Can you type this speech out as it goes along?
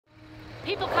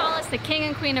People call us the king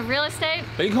and queen of real estate.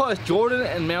 But you call us Jordan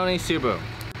and Melanie Suber.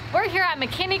 We're here at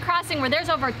McKinney Crossing where there's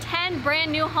over 10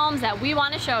 brand new homes that we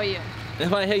want to show you.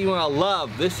 This one here you're gonna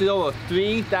love. This is over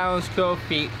 3,000 square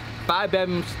feet, 5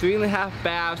 bedrooms, 3.5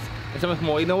 baths, and so much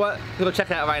more. You know what? Let's go check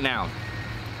it out right now.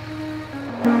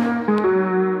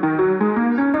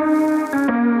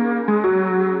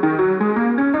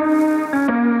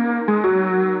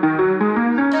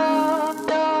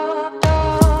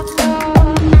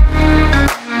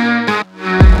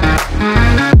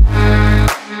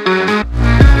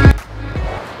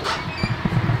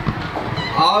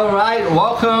 Alright,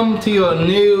 welcome to your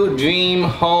new dream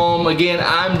home. Again,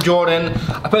 I'm Jordan.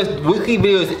 I post weekly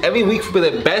videos every week for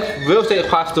the best real estate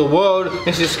across the world.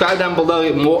 And subscribe down below to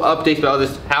get more updates about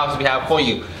this house we have for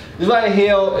you. This right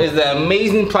here is the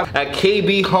amazing property at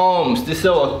KB Homes. This is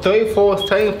over 34,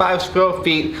 75 square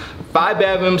feet, 5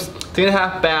 bedrooms,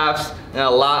 3.5 baths, and a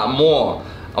lot more.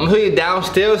 I'm gonna show you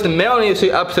downstairs. The Manor will show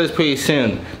you upstairs pretty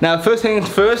soon. Now, first things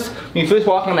first, when you first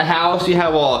walk in the house, you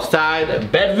have a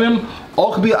side bedroom,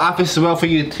 or it could be an office as well for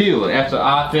you too. After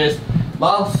office,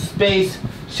 lots of space,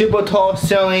 super tall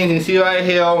ceilings. You can see right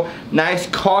here, nice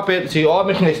carpet. So you're all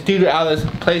making a studio out of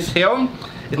this place here.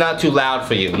 It's not too loud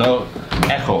for you, no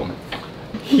echo.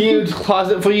 Huge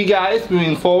closet for you guys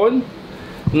moving forward.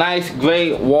 Nice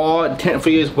gray wall tent for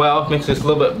you as well. Makes this a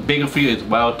little bit bigger for you as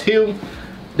well too.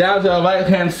 Down to the right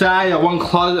hand side, you have one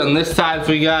closet on this side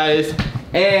for you guys,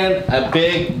 and a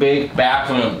big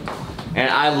bathroom. And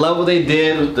I love what they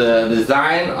did with the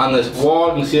design on this wall.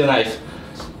 You can see a nice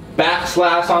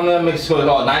backslash on them, makes sure it's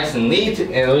all nice and neat,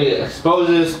 and it really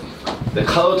exposes the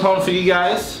color tone for you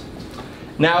guys.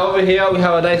 Now over here we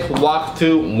have a nice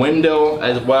walk-through window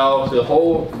as well to the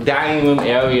whole dining room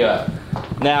area.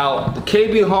 Now the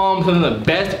KB Homes is one of the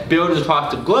best builders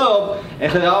across the globe,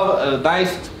 and they all have a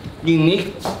nice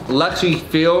unique luxury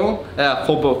feel at a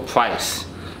full price.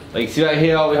 Like you see right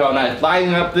here, we have a nice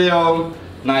lighting up there,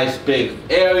 nice big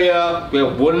area. We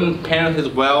have wooden panels as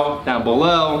well down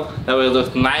below. That way it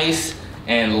looks nice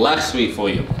and luxury for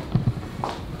you.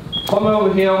 Come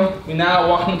over here, we now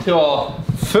walk into our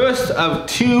first of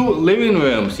 2 living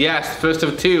rooms. Yes, first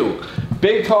of 2.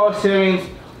 Big tall ceilings,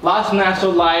 lots of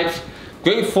natural lights,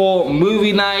 great for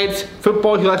movie nights,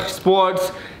 football if you like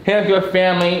sports, here with your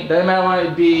family. Doesn't matter what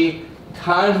it be,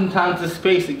 tons and tons of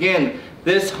space. Again,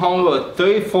 this home was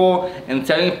 34 and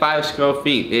 75 square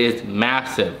feet. It is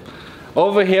massive.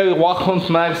 Over here, we walk home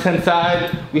from the left-hand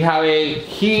side. We have a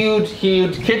huge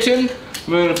kitchen.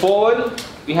 Moving forward,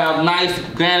 we have nice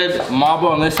granite marble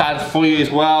on this side for you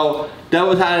as well.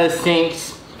 Double-sided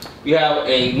sinks. We have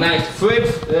a nice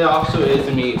fridge that also is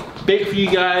gonna be big for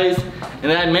you guys.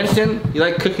 And as I mentioned, you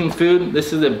like cooking food,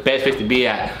 this is the best place to be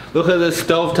at. Look at the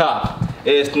stove top.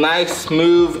 It's nice,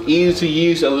 smooth, easy to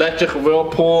use, electric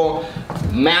whirlpool,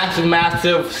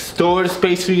 massive storage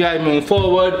space for you guys moving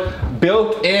forward.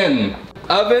 Built-in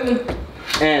oven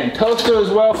and toaster as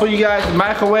well for you guys.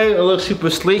 Microwave, a little super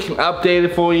sleek and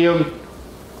updated for you.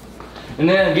 And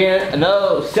then again,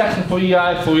 another section for you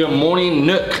guys for your morning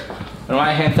nook on the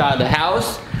right hand side of the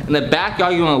house. In the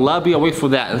backyard, you're gonna love it. I'll wait for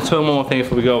that and two more things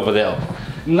before we go over there.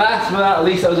 And last but not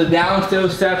least, that was the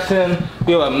downstairs section.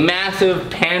 We have a massive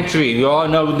pantry. You all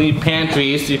know we need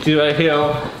pantries. You see right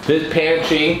here, this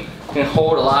pantry can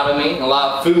hold a lot of meat and a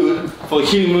lot of food for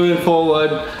you moving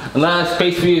forward. A lot of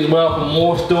space for you as well for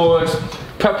more storage,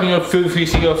 prepping your food for you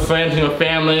see your friends and your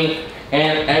family.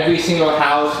 And every single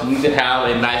house needs to have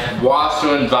a nice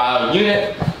washer and dryer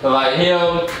unit. Right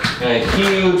here, and a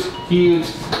huge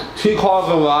 2-car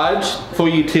garage for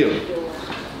you too.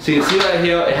 So you can see right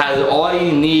here, it has all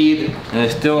you need and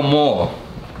there's still more.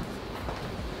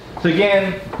 So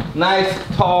again, nice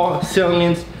tall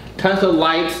ceilings, tons of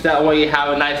lights, that way you have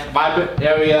a nice vibrant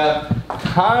area.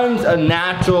 Tons of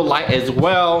natural light as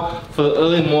well for the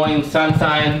early morning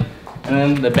sunshine. And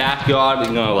then the backyard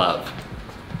you're gonna love.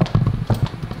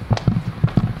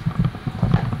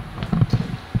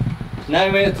 Now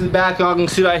we made it to the backyard. You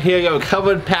can see right here, you have a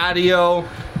covered patio.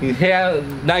 You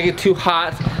can not get too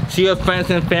hot. See your friends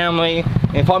and family.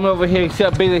 And from over here, you see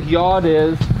how big this yard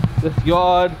is. This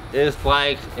yard is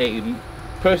like a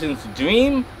person's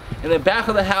dream. And the back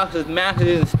of the house is massive.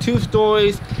 It's 2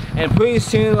 stories. And pretty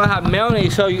soon we'll have Melanie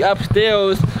show you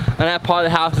upstairs on that part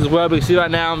of the house as well. But you see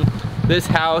right now, this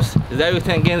house is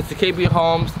everything. Again, it's the KB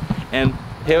Homes. And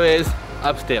here it is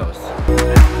upstairs.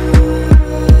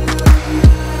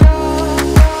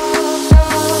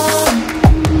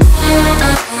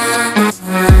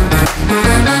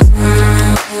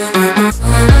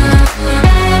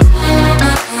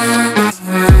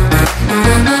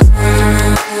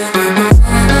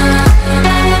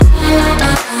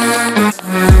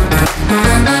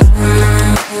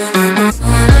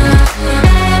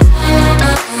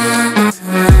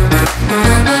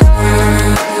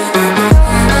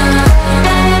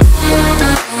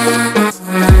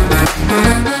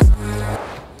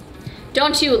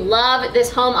 Don't you love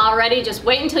this home already? Just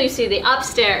wait until you see the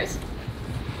upstairs.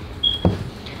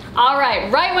 All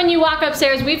right when you walk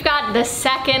upstairs, we've got the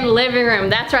second living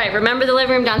room. That's right, remember the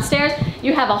living room downstairs?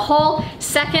 You have a whole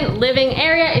second living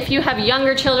area. If you have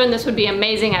younger children, this would be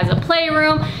amazing as a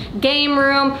playroom, game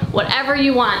room, whatever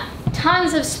you want.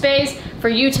 Tons of space for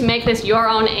you to make this your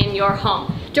own in your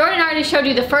home. Jordan already showed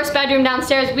you the first bedroom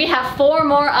downstairs. We have 4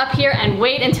 more up here, and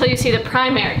wait until you see the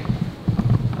primary.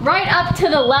 Right up to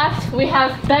the left, we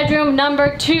have bedroom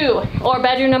number 2 or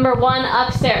bedroom number 1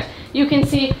 upstairs. You can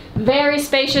see very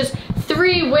spacious,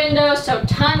 3 windows, so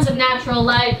tons of natural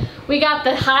light. We got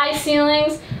the high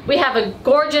ceilings. We have a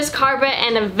gorgeous carpet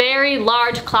and a very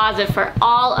large closet for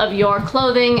all of your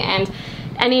clothing and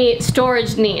any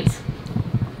storage needs.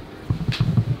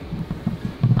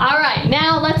 All right,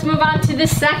 now let's move on to the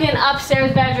second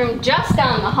upstairs bedroom just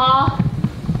down the hall.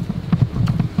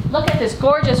 Look at this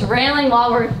gorgeous railing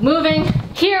while we're moving.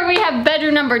 Here we have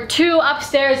bedroom number 2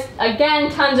 upstairs.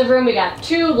 Again, tons of room. We got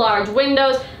 2 large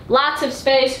windows, lots of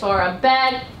space for a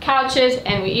bed, couches,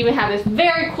 and we even have this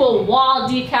very cool wall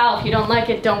decal. If you don't like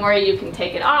it, don't worry, you can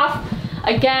take it off.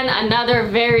 Again, another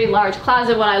very large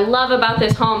closet. What I love about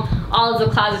this home, all of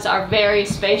the closets are very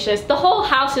spacious. The whole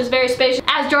house is very spacious.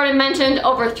 As Jordan mentioned,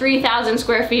 over 3,000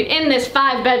 square feet in this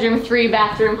 5-bedroom,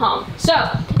 3-bathroom home. So,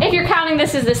 if you're counting,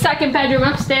 this is the 2nd bedroom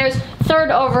upstairs,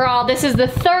 3rd overall. This is the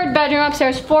 3rd bedroom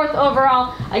upstairs, 4th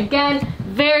overall. Again,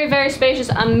 very, very spacious,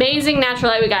 amazing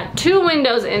natural light. We got 2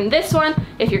 windows in this one,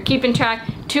 if you're keeping track.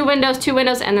 2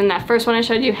 windows, and then that first one I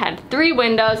showed you had 3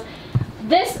 windows.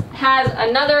 This has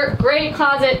another great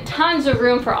closet, tons of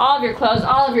room for all of your clothes,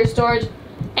 all of your storage,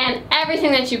 and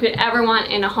everything that you could ever want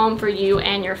in a home for you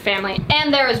and your family.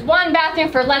 And there is 1 bathroom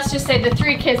for, let's just say, the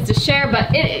 3 kids to share,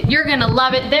 but you're gonna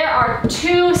love it. There are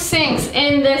 2 sinks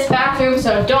in this bathroom,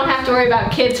 so don't have to worry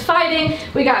about kids fighting.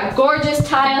 We got gorgeous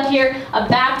tile here, a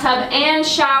bathtub and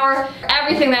shower,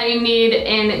 everything that you need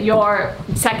in your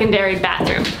secondary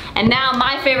bathroom. And now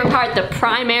my favorite part, the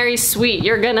primary suite.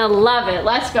 You're gonna love it.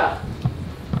 Let's go.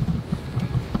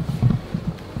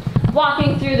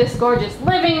 Walking through this gorgeous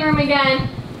living room again.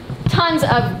 Tons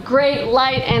of great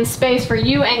light and space for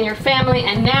you and your family.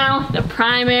 And now the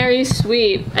primary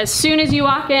suite. As soon as you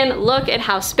walk in, look at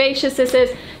how spacious this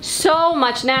is. So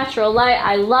much natural light.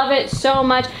 I love it so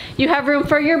much. You have room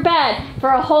for your bed, for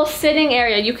a whole sitting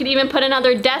area. You could even put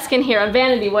another desk in here, a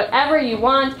vanity, whatever you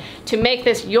want to make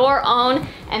this your own.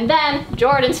 And then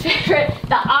Jordan's favorite,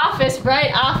 the office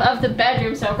right off of the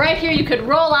bedroom. So right here you could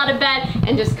roll out of bed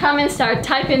and just come and start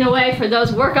typing away. For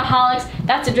those workaholics,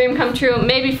 that's a dream come true.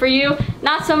 Maybe for you,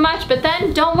 not so much, but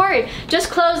then don't worry. Just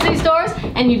close these doors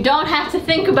and you don't have to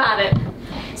think about it.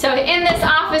 So in this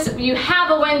office, you have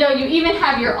a window, you even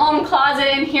have your own closet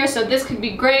in here, so this could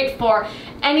be great for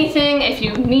anything. If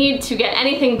you need to get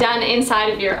anything done inside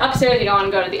of your upstairs, you don't want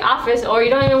to go to the office, or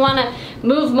you don't even want to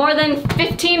move more than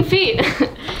 15 feet.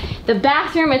 The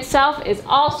bathroom itself is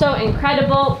also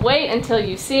incredible. Wait until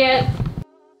you see it.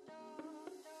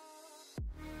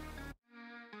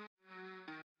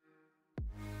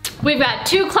 We've got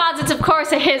 2 closets, of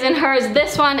course, a his and hers.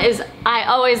 This one is, I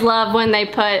always love when they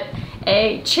put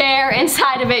a chair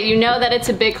inside of it. You know that it's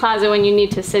a big closet when you need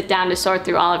to sit down to sort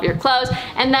through all of your clothes.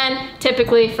 And then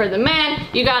typically for the man,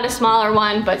 you got a smaller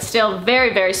one, but still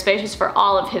very, very spacious for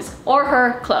all of his or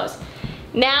her clothes.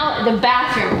 Now the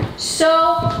bathroom,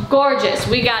 so gorgeous.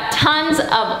 We got tons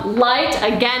of light.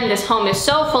 Again, this home is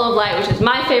so full of light, which is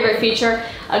my favorite feature.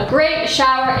 A great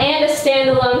shower and a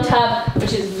standalone tub,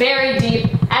 which is very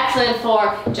deep, excellent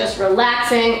for just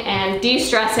relaxing and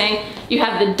de-stressing. You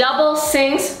have the double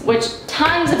sinks, which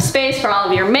tons of space for all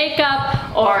of your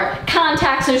makeup or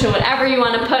contact solution, whatever you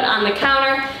want to put on the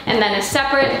counter, and then a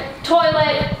separate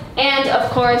toilet, and of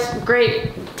course,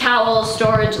 great towel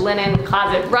storage, linen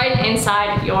closet right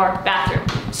inside your bathroom.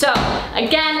 So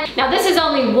again, now this is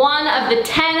only one of the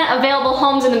 10 available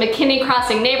homes in the McKinney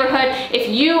Crossing neighborhood. If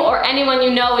you or anyone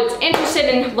you know is interested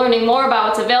in learning more about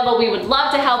what's available, we would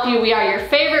love to help you. We are your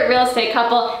favorite real estate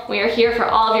couple. We are here for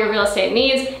all of your real estate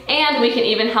needs, and we can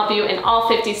even help you in all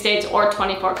 50 states or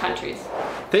 24 countries.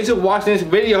 Thanks for watching this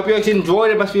video. Hope you guys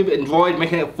enjoyed it. Must have enjoyed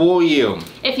making it for you.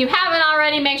 If you haven't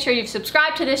already, make sure you've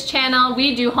subscribed to this channel.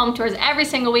 We do home tours every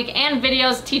single week and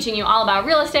videos teaching you all about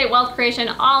real estate, wealth creation,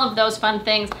 all of those fun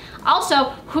things. Also,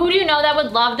 who do you know that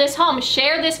would love this home?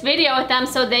 Share this video with them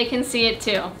so they can see it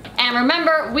too. And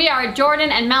remember, we are Jordan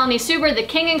and Melanie Suber, the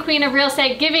king and queen of real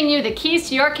estate, giving you the keys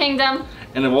to your kingdom.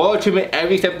 And the royal treatment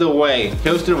every step of the way.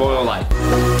 Here's to the royal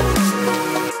life.